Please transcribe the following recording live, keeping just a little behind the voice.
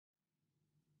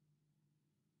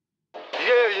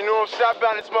you know what I'm saying? I've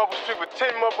been on this motherfucking street for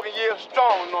 10 motherfucking years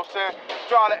strong, you know what I'm saying?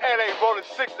 Driving to LA, rolling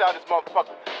 6 out of this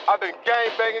motherfucker. I've been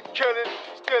gangbanging, killing,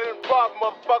 stealing, robbing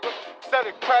motherfuckers,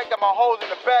 selling crack, got my hoes in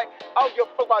the back. I don't give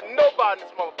a fuck about nobody in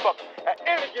this motherfucker. At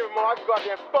any given moment, I can go out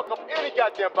there and fuck up any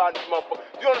goddamn body in this motherfucker.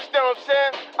 You understand what I'm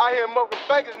saying? I hear motherfucking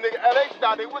bankers, nigga, LA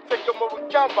style, they would take your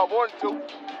motherfucking count if I wanted to.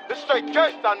 This straight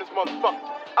gangsta on this motherfucker.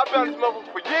 I've been on this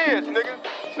motherfucker for years, nigga.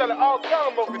 Selling all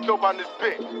kind of motherfucking dope on this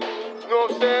bitch. You know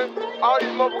what I'm saying? All these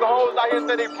motherfucking hoes out here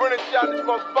say they running shit out this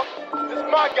motherfucker. This is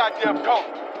my goddamn coat.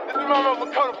 This is my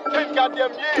motherfucking coat for 10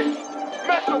 goddamn years.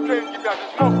 Metro can't get me out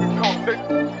this motherfucking coat,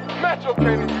 nigga. Metro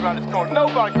can't get me out this coat.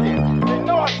 Nobody can. They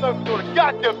know I started doing a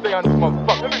goddamn thing on this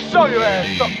motherfucker. Let me show your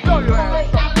ass something. Show your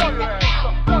ass something. Show your ass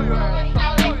something. Show your ass something.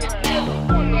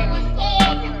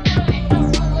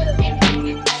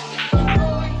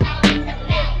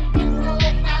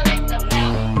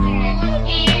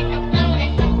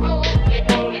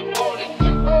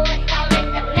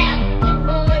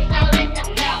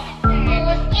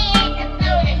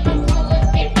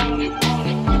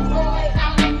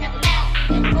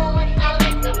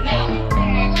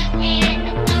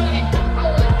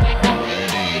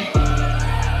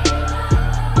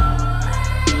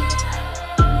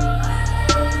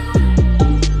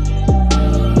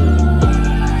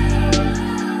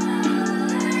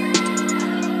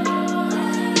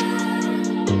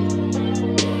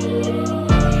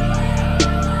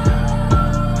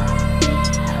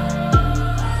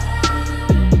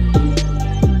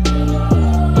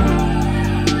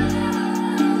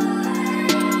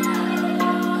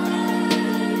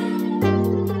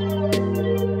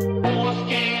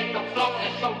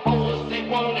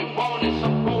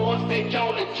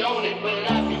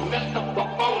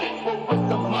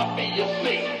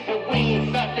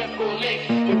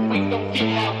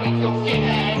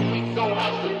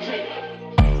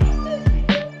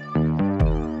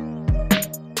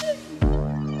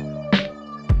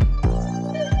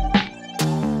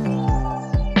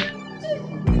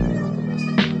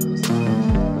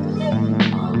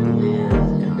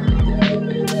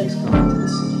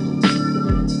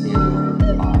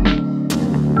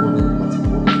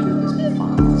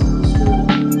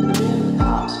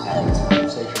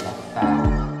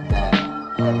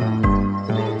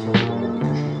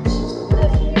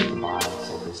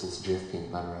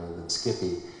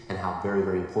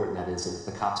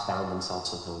 Themselves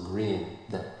somehow agreeing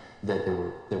that there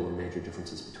were major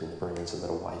differences between the burnings, and that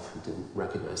a wife who didn't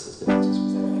recognize those differences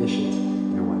was inefficient,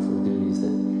 and her wife with duties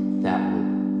that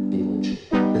would be lynching.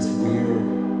 This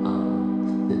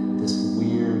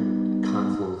weird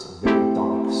confluence of very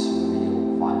dark,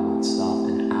 surreal, violent stuff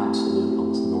and absolute,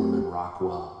 almost Norman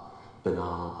Rockwell,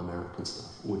 banal American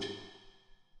stuff, which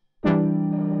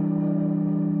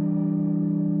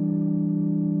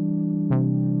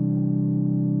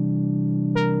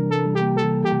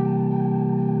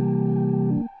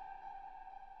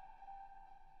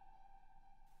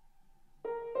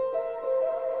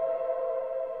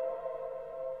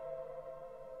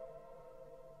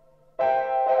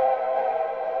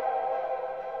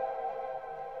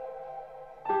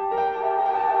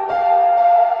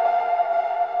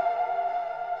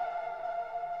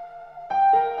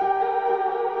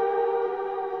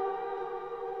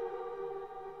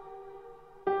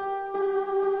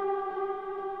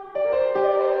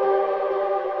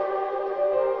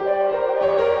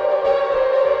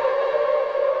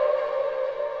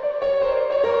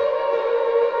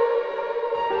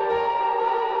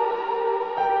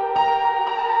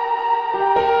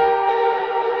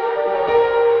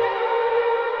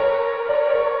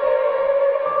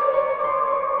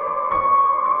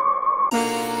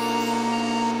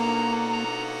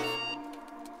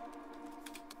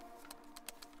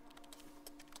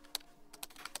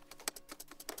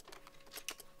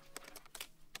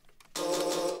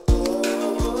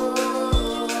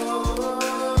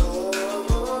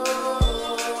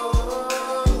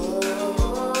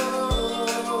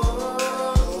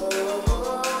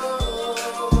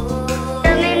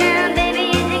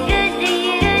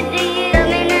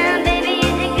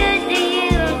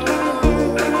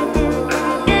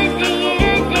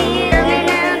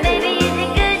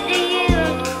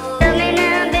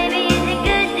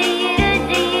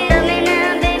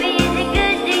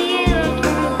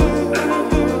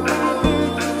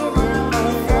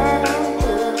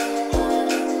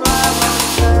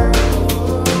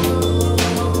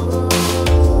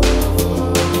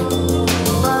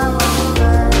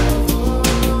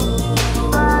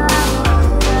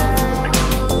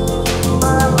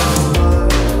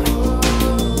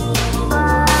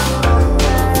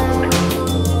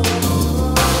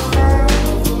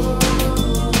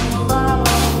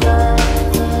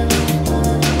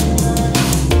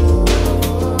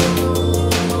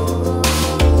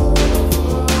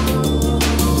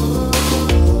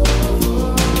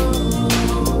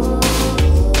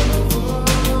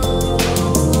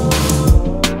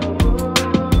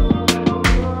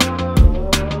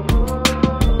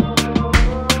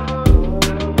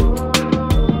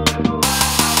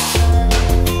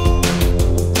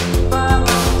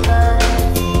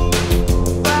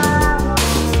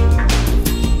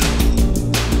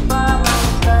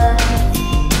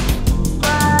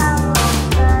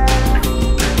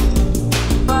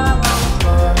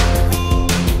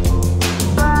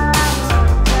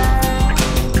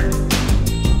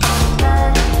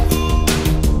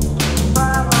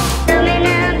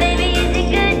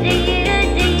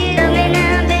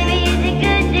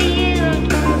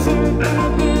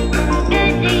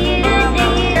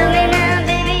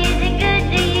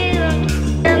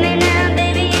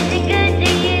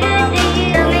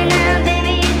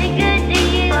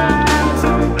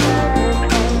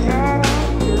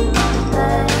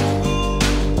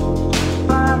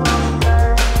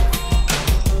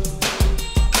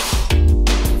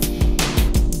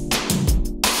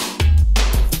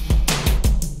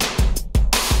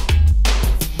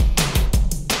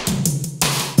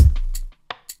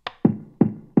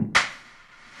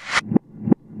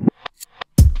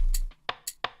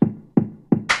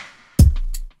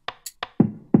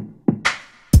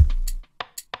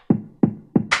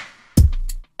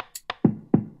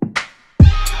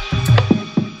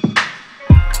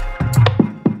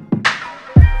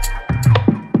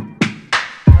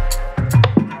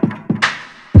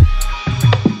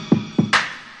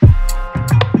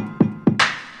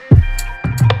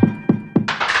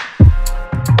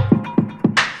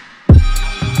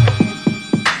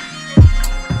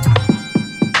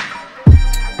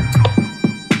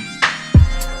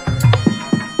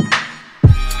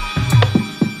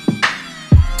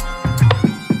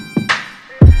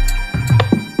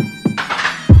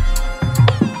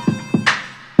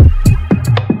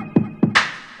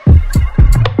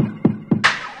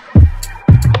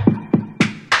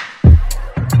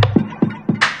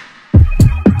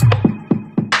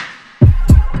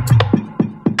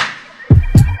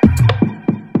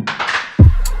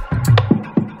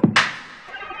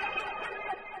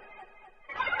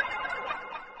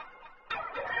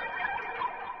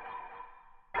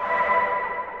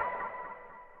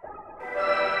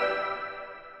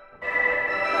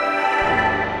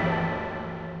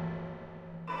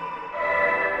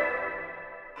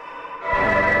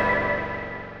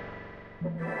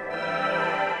Let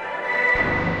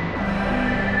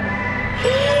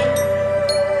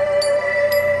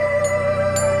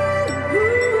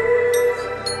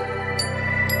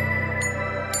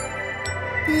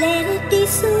it be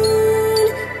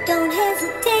soon, don't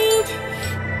hesitate.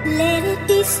 Let it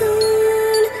be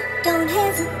soon, don't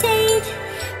hesitate.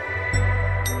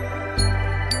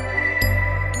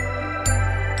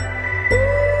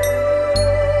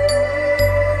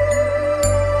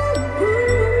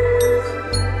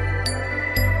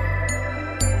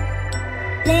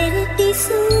 Let it be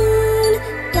soon,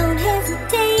 don't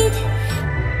hesitate.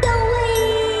 Don't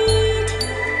wait,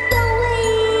 don't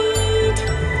wait.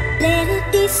 Let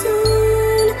it be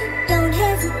soon, don't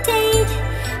hesitate.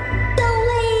 Don't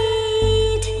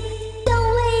wait,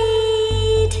 don't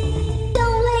wait,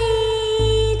 don't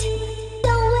wait,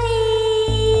 don't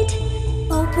wait.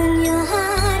 Open your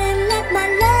heart and let my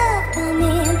love come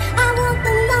in. I want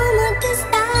the moment to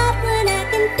start when I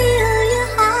can fill your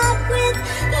heart with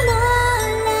more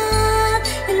love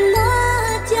and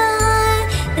more joy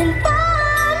than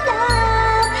more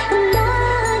love and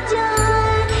more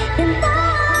joy than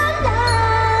more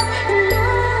love and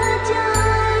more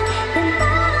joy than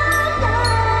more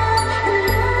love and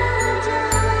more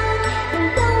joy. And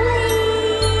don't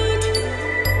wait,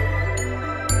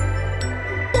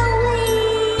 don't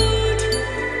wait.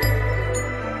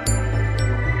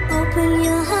 Open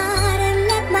your heart and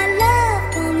let my love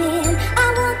come in. I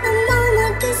want the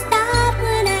moment to start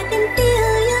when I can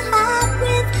fill your heart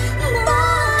with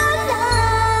more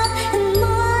love and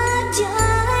more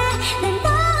joy than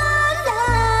more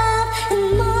love and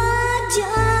more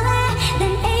joy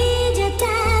than age or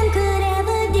time could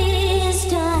ever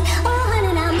destroy. Oh,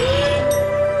 honey, now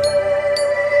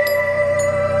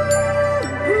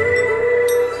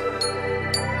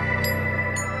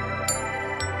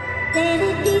let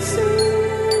it be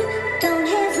soon, don't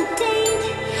hesitate.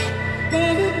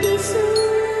 Let it be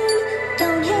soon,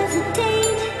 don't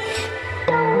hesitate.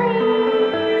 Don't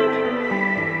wait.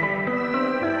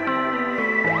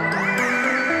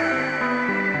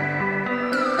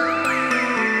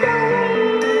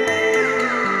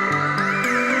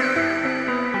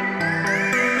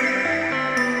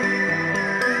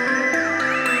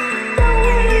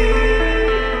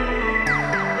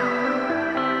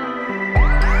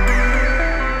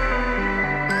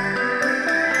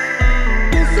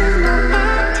 This is no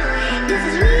act, this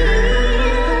is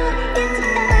real, it's a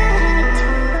fact.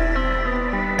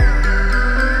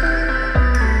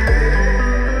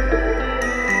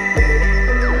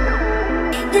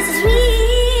 This is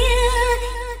real,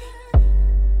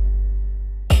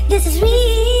 this is real.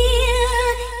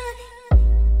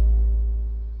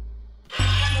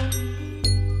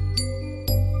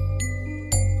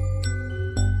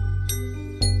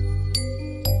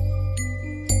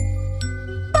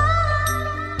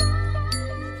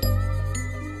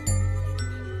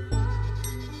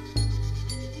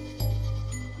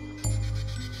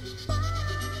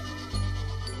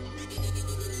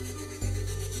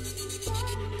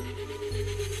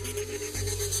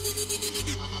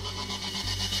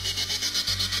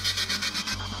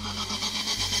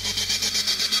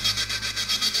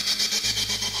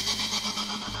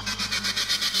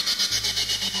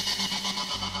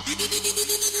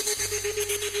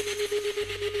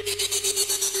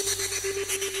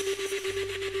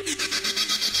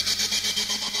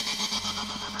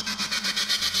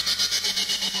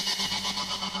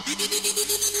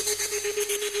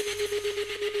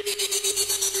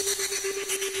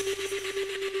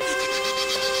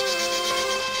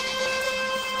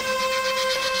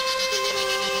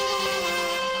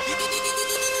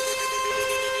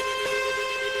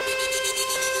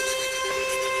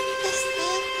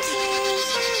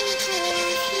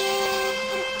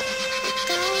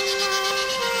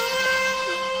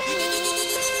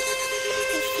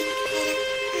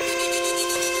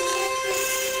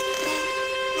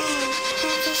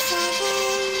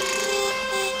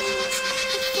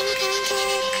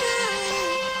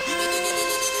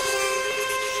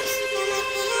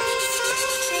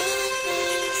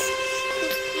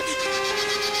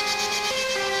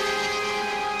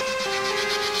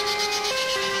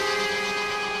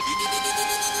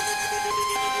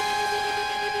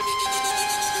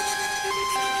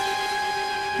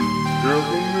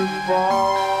 Heavenly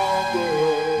Father,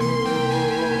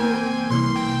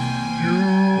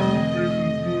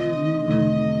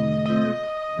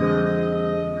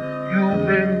 you've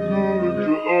been good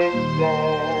to us,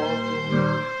 Lord.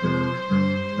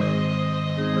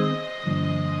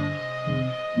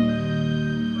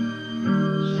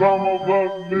 Some of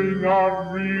us may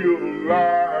not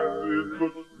realize it,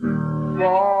 but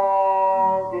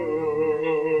Father,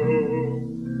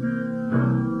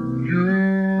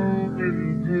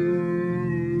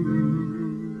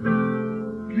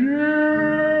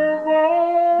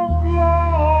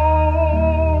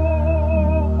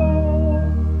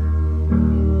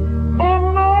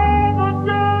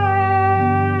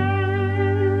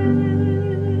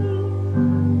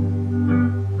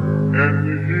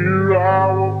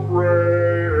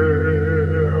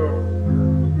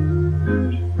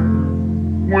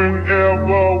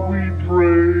 whenever we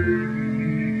pray.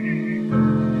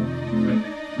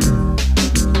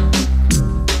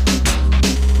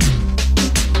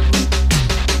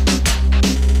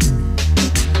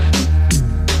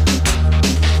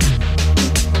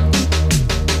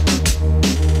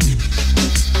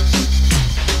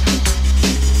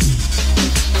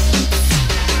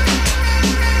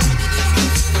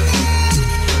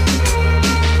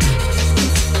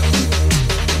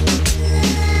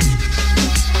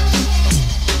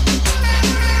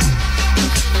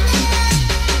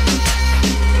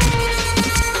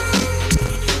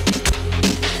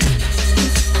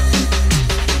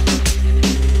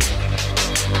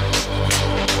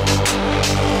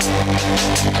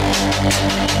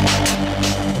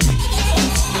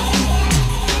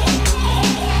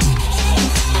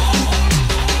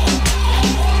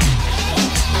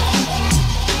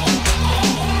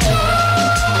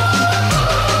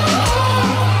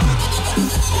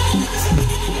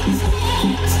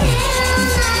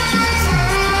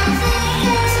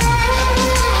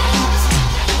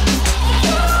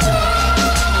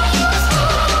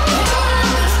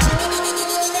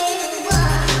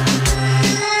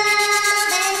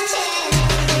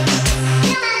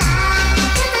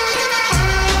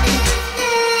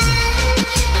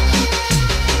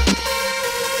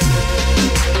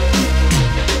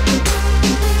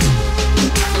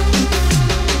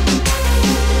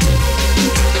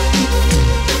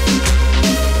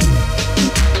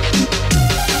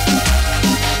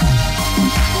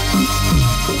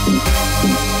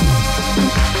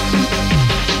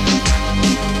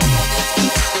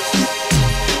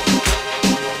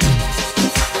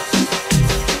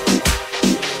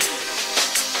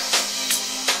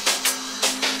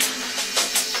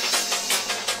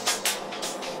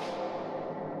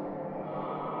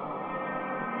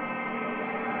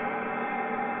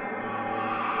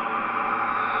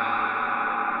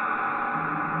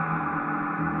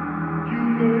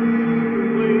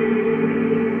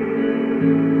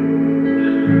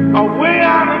 Away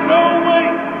out of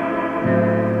nowhere,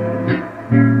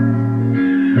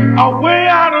 away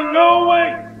out of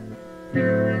nowhere,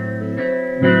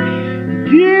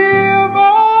 give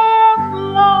us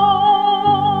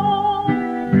Lord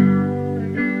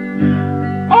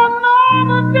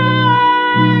another day,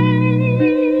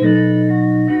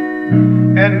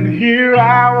 and hear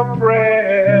our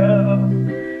prayer,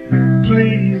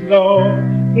 please Lord,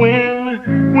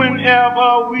 whenever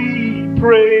we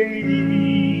pray.